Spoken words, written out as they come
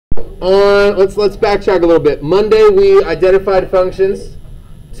let's backtrack a little bit. Monday we identified functions.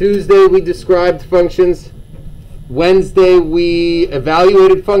 Tuesday we described functions. Wednesday we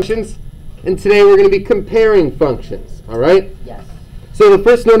evaluated functions. And today we're going to be comparing functions. All right? Yes. So the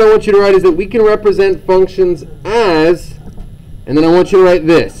first note I want you to write is that we can represent functions as, and then I want you to write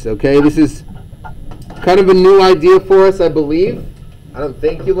this. Okay? This is kind of a new idea for us, I believe. I don't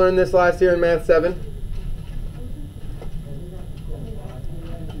think you learned this last year in Math 7.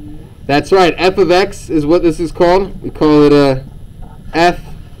 That's right. F of x is what this is called. We call it a f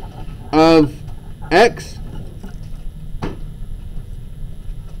of x.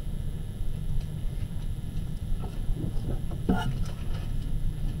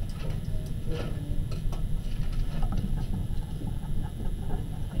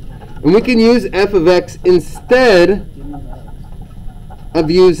 And we can use f of x instead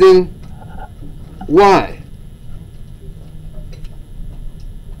of using y.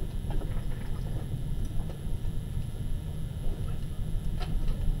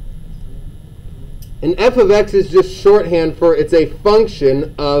 And f of x is just shorthand for it's a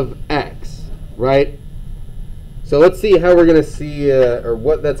function of x, right? So let's see how we're going to see, or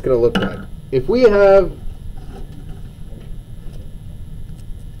what that's going to look like. If we have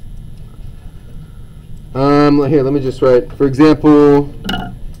here, let me just write, for example,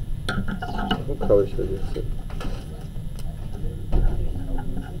 what color should I use?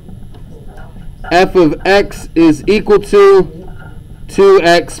 F of x is equal to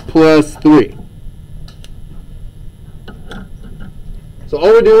 2x plus 3. So all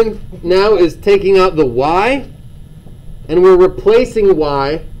we're doing now is taking out the y, and we're replacing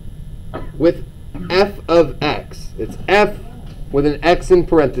y with f of x. It's f with an x in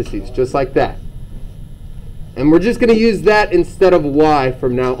parentheses, just like that. And we're just going to use that instead of y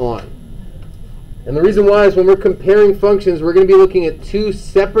from now on. And the reason why is when we're comparing functions, we're going to be looking at two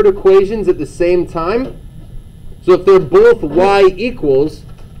separate equations at the same time. So if they're both y equals,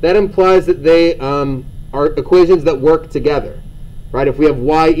 that implies that they are equations that work together. Right? If we have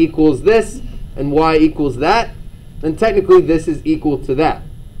y equals this and y equals that, then technically this is equal to that.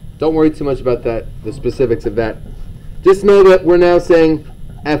 Don't worry too much about that, the specifics of that. Just know that we're now saying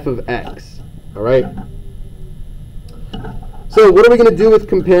f of x. All right? So what are we going to do with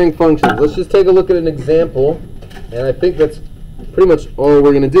comparing functions? Let's just take a look at an example, and I think that's pretty much all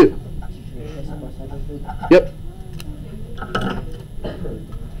we're going to do. Yep.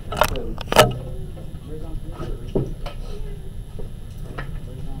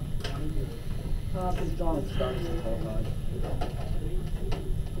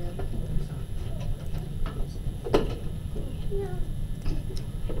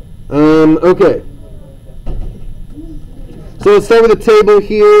 Okay. So let's start with a table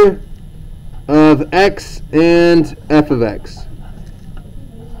here of x and f of x.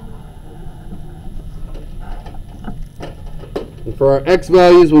 And for our x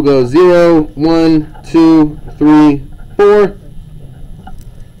values, we'll go 0, 1, 2, 3, 4. And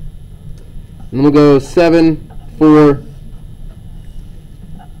then we'll go 7, 4,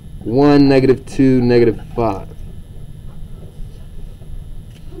 1, negative 2, negative 5.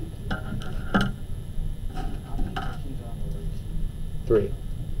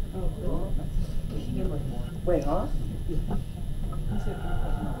 Wait, huh?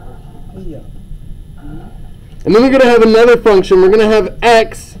 Yeah. And then we're going to have another function. We're going to have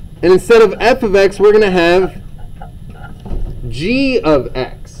x, and instead of f of x, we're going to have g of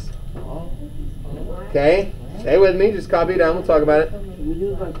x. Okay? Stay with me. Just copy it down. We'll talk about it. Can we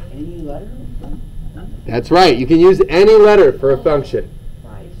use like any letter? That's right. You can use any letter for a function.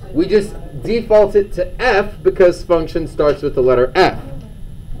 We just default it to f because function starts with the letter f.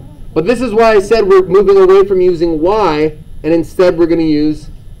 But this is why I said we're moving away from using y, and instead we're going to use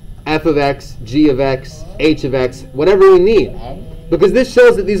f of x, g of x, h of x, whatever we need. Because this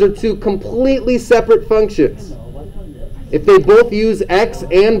shows that these are two completely separate functions. If they both use x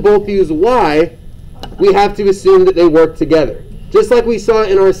and both use y, we have to assume that they work together. Just like we saw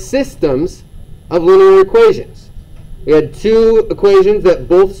in our systems of linear equations. We had two equations that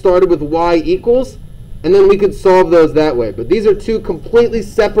both started with y equals, and then we could solve those that way. But these are two completely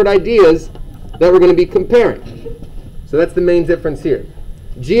separate ideas that we're going to be comparing. So that's the main difference here.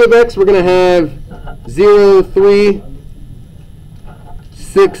 G of x, we're going to have 0, 3,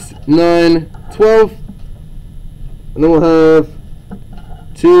 6, 9, 12. And then we'll have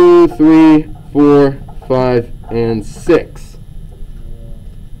 2, 3, 4, 5, and 6.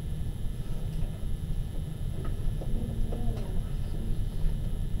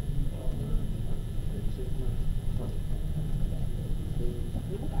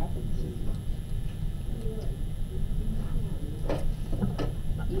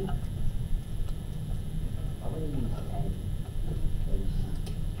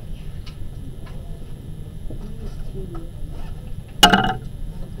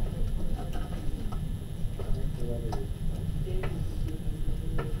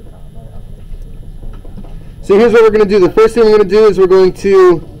 So here's what we're going to do. The first thing we're going to do is we're going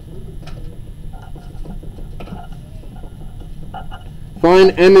to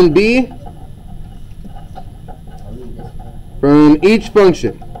find m and b from each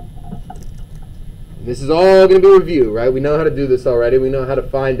function. This is all going to be review, right? We know how to do this already. We know how to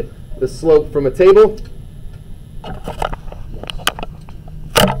find the slope from a table.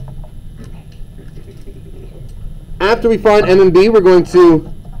 After we find m and b, we're going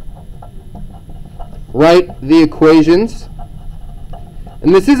to write the equations.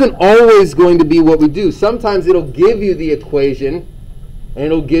 And this isn't always going to be what we do. Sometimes it'll give you the equation and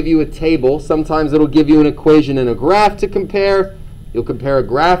it'll give you a table. Sometimes it'll give you an equation and a graph to compare. You'll compare a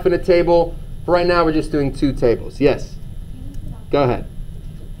graph and a table. For right now, we're just doing two tables. Yes? Go ahead.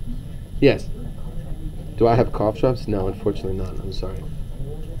 Yes? Do I have cough drops? No, unfortunately not. I'm sorry.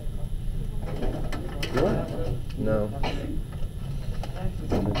 What? No.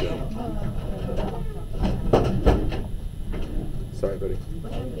 Sorry, buddy.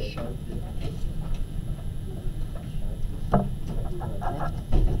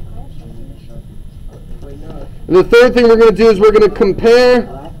 And the third thing we're going to do is we're going to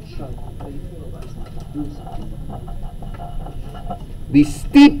compare the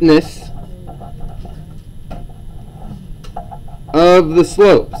steepness of the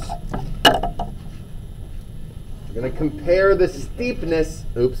slopes. We're going to compare the steepness,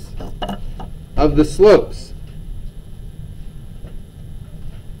 of the slopes.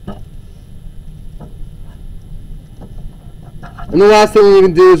 And the last thing we're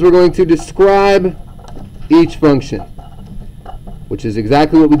going to do is we're going to describe each function, which is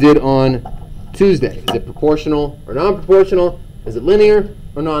exactly what we did on Tuesday. Is it proportional or non-proportional? Is it linear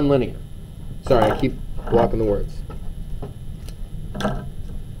or non-linear? Sorry, I keep blocking the words.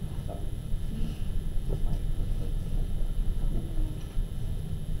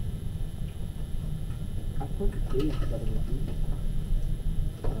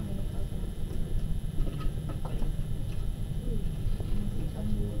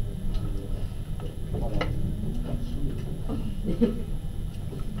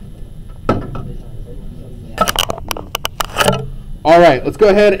 All right, let's go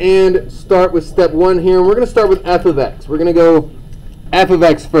ahead and start with step one here. We're going to start with f of x. We're going to go f of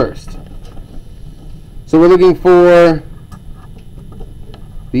x first. So we're looking for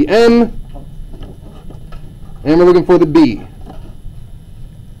the m, and we're looking for the b.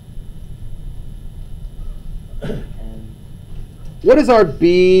 What is our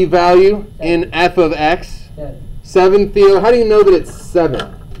b value in f of x? 7, Theo. How do you know that it's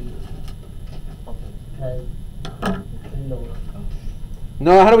 7?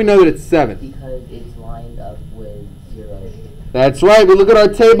 No, how do we know that it's 7? Because it's lined up with 0. That's right. We look at our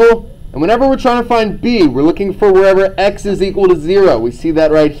table, and whenever we're trying to find b, we're looking for wherever x is equal to 0. We see that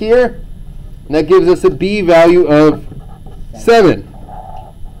right here, and that gives us a b value of 7.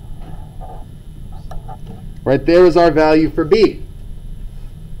 Right there is our value for b.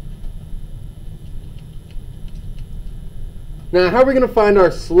 Now, how are we going to find our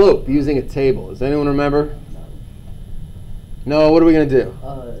slope using a table? Does anyone remember? No, what are we going to do?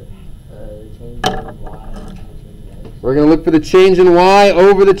 Change in y, change in x. We're going to look for the change in y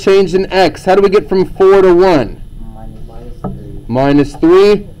over the change in x. How do we get from 4 to 1? Minus 3. Minus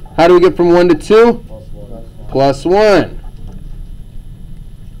 3. How do we get from 1 to 2? Plus 1. Plus 1.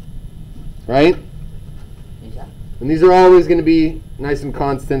 Right? Yeah. And these are always going to be nice and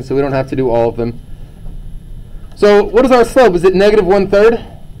constant, so we don't have to do all of them. So what is our slope? Is it negative 1/3?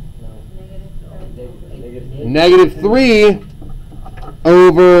 No. Negative 3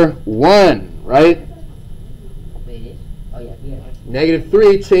 over 1, right? Wait, oh yeah. Negative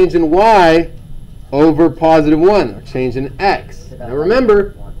 3, change in y over positive 1, or change in x. Now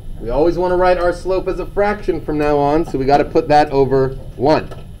remember, we always want to write our slope as a fraction from now on, so we got to put that over 1.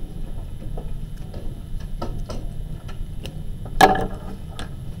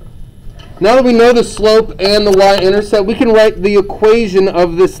 Now that we know the slope and the y-intercept, we can write the equation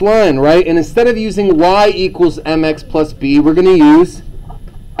of this line, right? And instead of using y equals mx plus b, we're going to use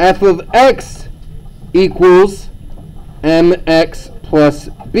f of x equals mx plus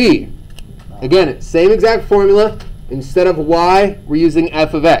b. Again, same exact formula. Instead of y, we're using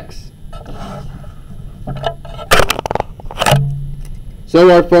f of x.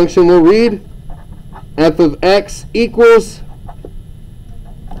 So our function will read f of x equals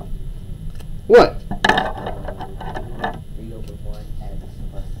what? 3 over 1 x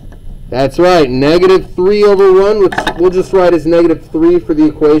plus That's right. Negative 3 over 1. We'll just write as negative 3 for the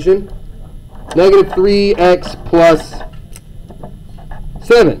equation. Negative 3x plus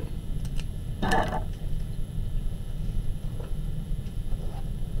 7.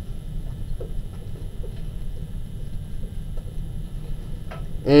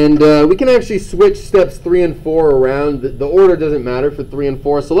 And we can actually switch steps 3 and 4 around. The order doesn't matter for 3 and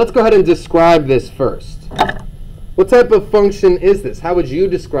 4. So let's go ahead and describe this first. What type of function is this? How would you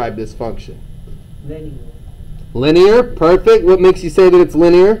describe this function? Linear. Linear, perfect. What makes you say that it's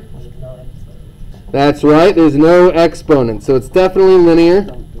linear? With no exponent. That's right, there's no exponent. So it's definitely linear.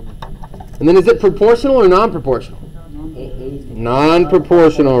 And then is it proportional or non-proportional? It is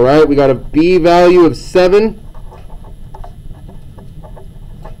Non-proportional, right? We got a b value of 7.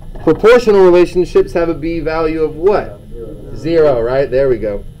 Proportional relationships have a b value of what? 0, right? There we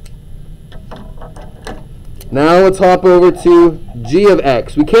go. Now let's hop over to g of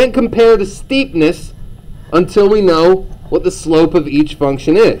x. We can't compare the steepness until we know what the slope of each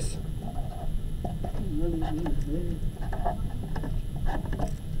function is.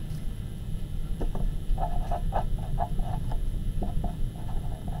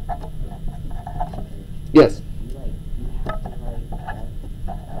 Yes? you have to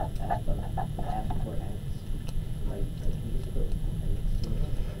write f for x. Like you just put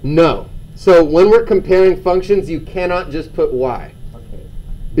No. So when we're comparing functions, you cannot just put y. okay.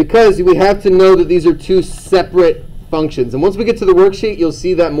 Because we have to know that these are two separate functions. And once we get to the worksheet, you'll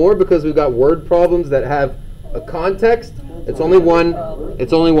see that more because we've got word problems that have a context. It's only one.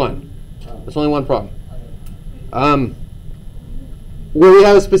 It's only one. It's only one problem. Where we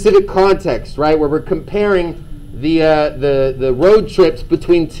have a specific context, right? Where we're comparing the road trips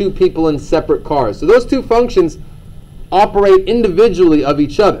between two people in separate cars. So those two functions operate individually of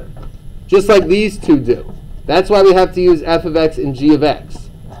each other, just like these two do. That's why we have to use f of x and g of x.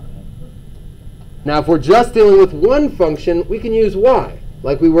 Now, if we're just dealing with one function, we can use y,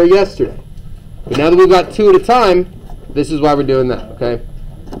 like we were yesterday. But now that we've got two at a time, this is why we're doing that, okay?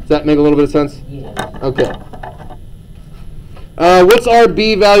 Does that make a little bit of sense? Yeah. Okay. What's our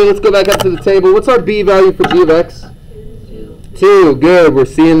b value? Let's go back up to the table. What's our b value for g of x? 2. Good. We're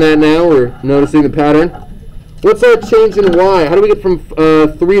seeing that now. We're noticing the pattern. What's our change in y? How do we get from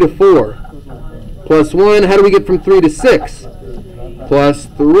 3 to 4? Plus 1. How do we get from 3 to 6? Plus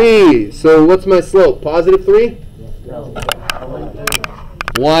 3. So what's my slope? Positive 3?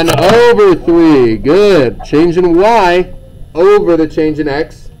 1 over 3. Good. Change in y over the change in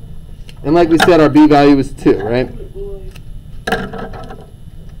x. And like we said, our b value is 2, right?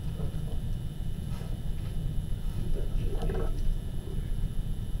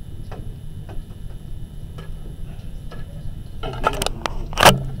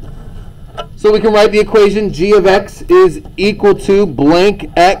 So we can write the equation g of x is equal to blank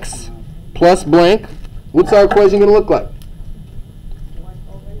x plus blank. What's our equation going to look like?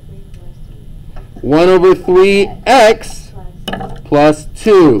 1 over 3x plus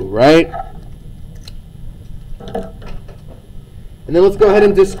 2, right? And then let's go ahead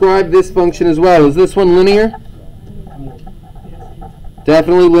and describe this function as well. Is this one linear?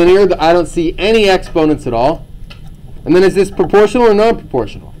 Definitely linear. I don't see any exponents at all. And then is this proportional or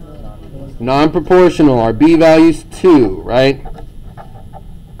non-proportional? Non-proportional. Our b value is 2, right?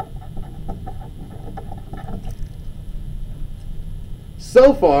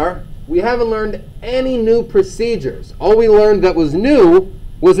 So far, we haven't learned any new procedures. All we learned that was new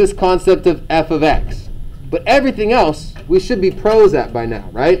was this concept of f of x. But everything else, we should be pros at by now,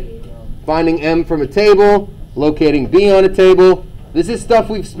 right? Finding m from a table, locating b on a table. This is stuff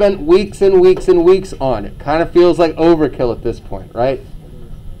we've spent weeks and weeks and weeks on. It kind of feels like overkill at this point, right?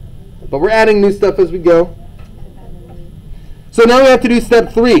 But we're adding new stuff as we go. So now we have to do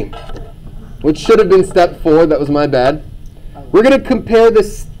step 3, which should have been step 4. That was my bad. We're going to compare the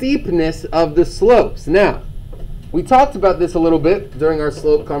steepness of the slopes. Now, we talked about this a little bit during our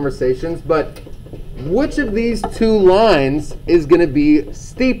slope conversations, but which of these two lines is going to be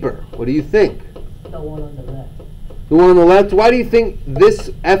steeper? What do you think? The one on the left. The one on the left? Why do you think this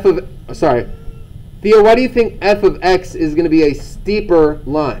Theo, why do you think f of x is going to be a steeper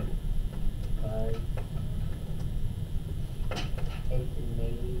line?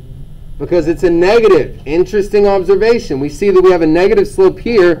 Because it's a negative. Interesting observation. We see that we have a negative slope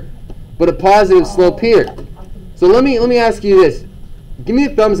here, but a positive slope here. So let me ask you this. Give me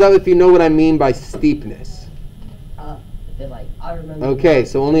a thumbs up if you know what I mean by steepness. I remember. Okay,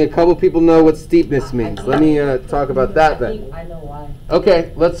 so only a couple people know what steepness means. Let me talk about that then. I know why.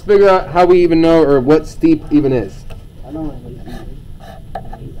 Okay, let's figure out how we even know or what steep even is. I know what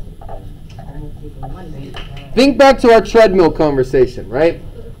Think back to our treadmill conversation, right?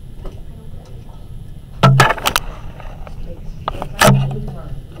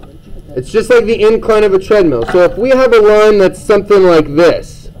 It's just like the incline of a treadmill. So if we have a line that's something like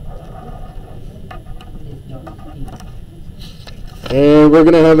this, and we're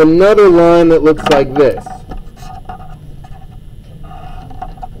going to have another line that looks like this.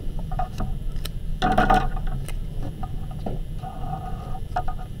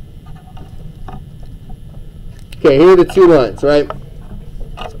 Okay, here are the two lines, right?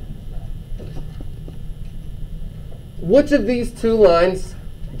 Which of these two lines,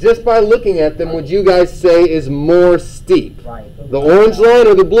 just by looking at them, would you guys say is more steep? Right. The orange line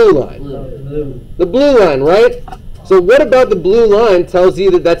or the blue line? Blue. The blue line, right? So what about the blue line tells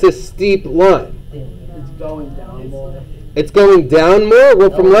you that that's a steep line? It's going down more. It's going down more? Well,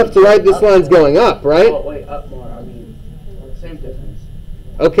 from left to right, this line's going up, right? Oh, wait, up more. I mean, same difference.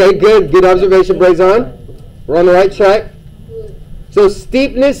 Okay, good. Good observation, Brazon. We're on the right track. So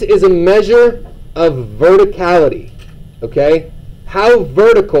steepness is a measure of verticality, okay? How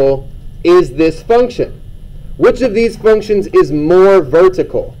vertical is this function? Which of these functions is more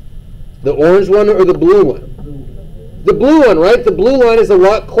vertical? The orange one or the blue one? The blue one, right? The blue line is a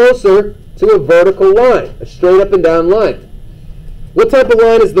lot closer to a vertical line, a straight up and down line. What type of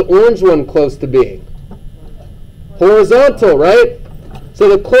line is the orange one close to being? Horizontal, right? So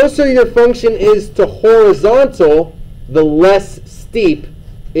the closer your function is to horizontal, the less steep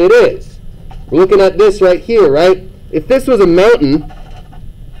it is. We're looking at this right here, right? If this was a mountain,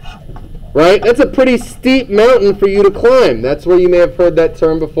 right, that's a pretty steep mountain for you to climb. That's where you may have heard that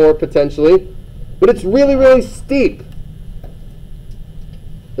term before, potentially. But it's really, really steep.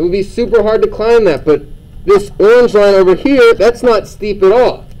 It would be super hard to climb that. But this orange line over here, that's not steep at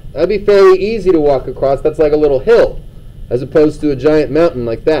all. That'd be fairly easy to walk across. That's like a little hill, as opposed to a giant mountain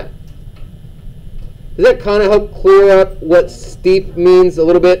like that. Does that kind of help clear up what steep means a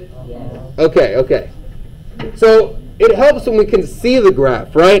little bit? Yeah. Okay. So it helps when we can see the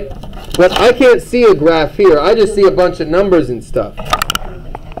graph, right? But I can't see a graph here. I just see a bunch of numbers and stuff.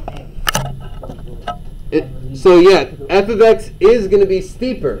 So yeah, f of x is going to be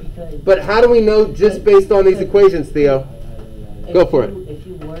steeper. But how do we know just based on these equations, Theo? Go for it. If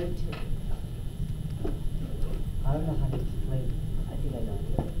you were to, I don't know how to explain. I think I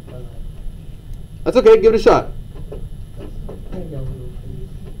know. That's okay. Give it a shot.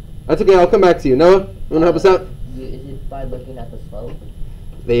 That's okay. I'll come back to you. Noah, you want to help us out? Is it by looking at the slope?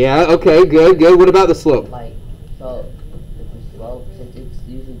 Yeah. Okay. Good. What about the slope? Like, so the slope, since it's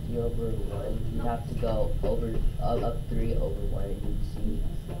usually 3 over 1, you have to go over up 3 over 1, and you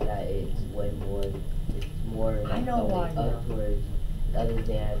see that it's way more. It's more like going up towards other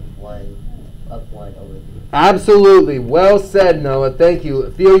than up 1 over 3. Absolutely. Well said, Noah. Thank you.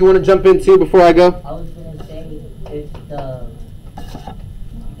 Theo, you want to jump in too before I go? I was gonna say if the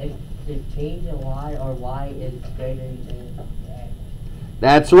change in y or y is greater than x.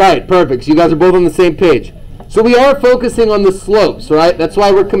 That's right. Perfect. So you guys are both on the same page. So we are focusing on the slopes, right? That's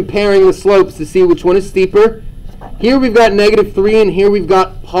why we're comparing the slopes to see which one is steeper. Here we've got -3 and here we've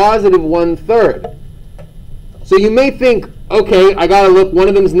got positive 1/3. So you may think, okay, I got to look, one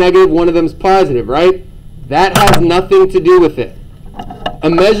of them's negative, one of them's positive, right? That has nothing to do with it. A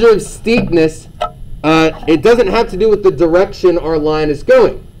measure of steepness, it doesn't have to do with the direction our line is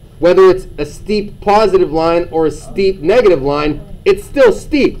going. Whether it's a steep positive line or a steep negative line, it's still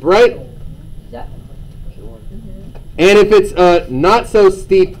steep, right? And if it's a not so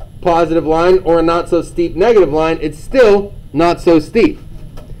steep positive line or a not so steep negative line, it's still not so steep.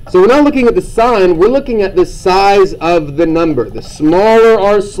 So we're not looking at the sign, we're looking at the size of the number. The smaller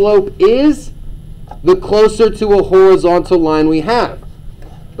our slope is, the closer to a horizontal line we have.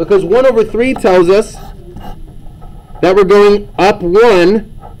 Because 1 over 3 tells us that we're going up 1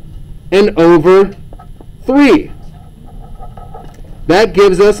 and over 3. That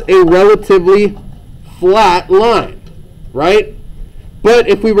gives us a relatively flat line, right? But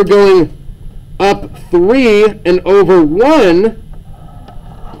if we were going up 3 and over 1,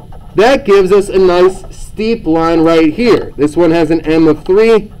 that gives us a nice steep line right here. This one has an m of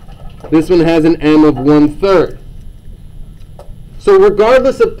 3. This one has an m of 1/3. So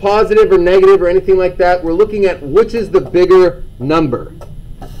regardless of positive or negative or anything like that, we're looking at which is the bigger number.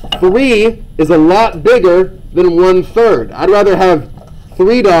 3 is a lot bigger than 1/3. I'd rather have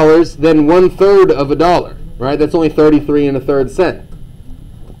 $3 than 1/3 of a dollar, right? That's only 33 1/3 cents.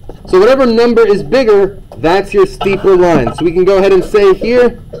 So whatever number is bigger, that's your steeper line. So we can go ahead and say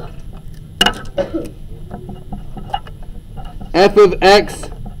here, f of x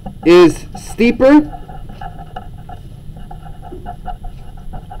is steeper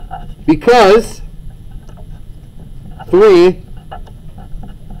because 3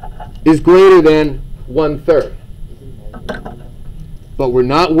 is greater than 1/3. but we're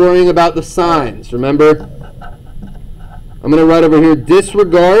not worrying about the signs. Remember, I'm going to write over here,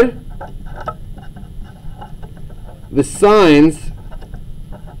 disregard the signs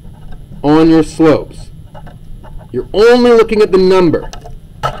on your slopes. You're only looking at the number.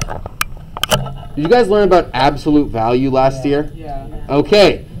 Did you guys learn about absolute value last year? Yeah.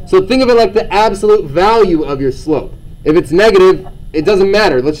 Okay, so think of it like the absolute value of your slope. If it's negative, it doesn't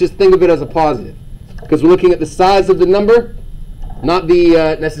matter. Let's just think of it as a positive. Because we're looking at the size of the number, not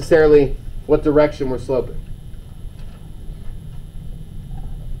the necessarily what direction we're sloping.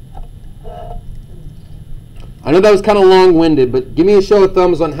 I know that was kind of long-winded, but give me a show of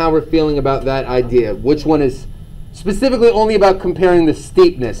thumbs on how we're feeling about that idea. Which one is specifically only about comparing the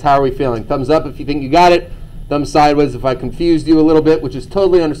steepness? How are we feeling? Thumbs up if you think you got it. Thumbs sideways if I confused you a little bit, which is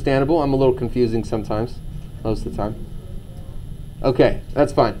totally understandable. I'm a little confusing sometimes, most of the time. Okay,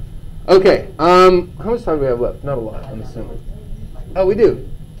 that's fine. Okay, how much time do we have left? Not a lot, I'm assuming. Oh, we do.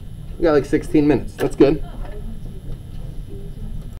 We got like 16 minutes. That's good.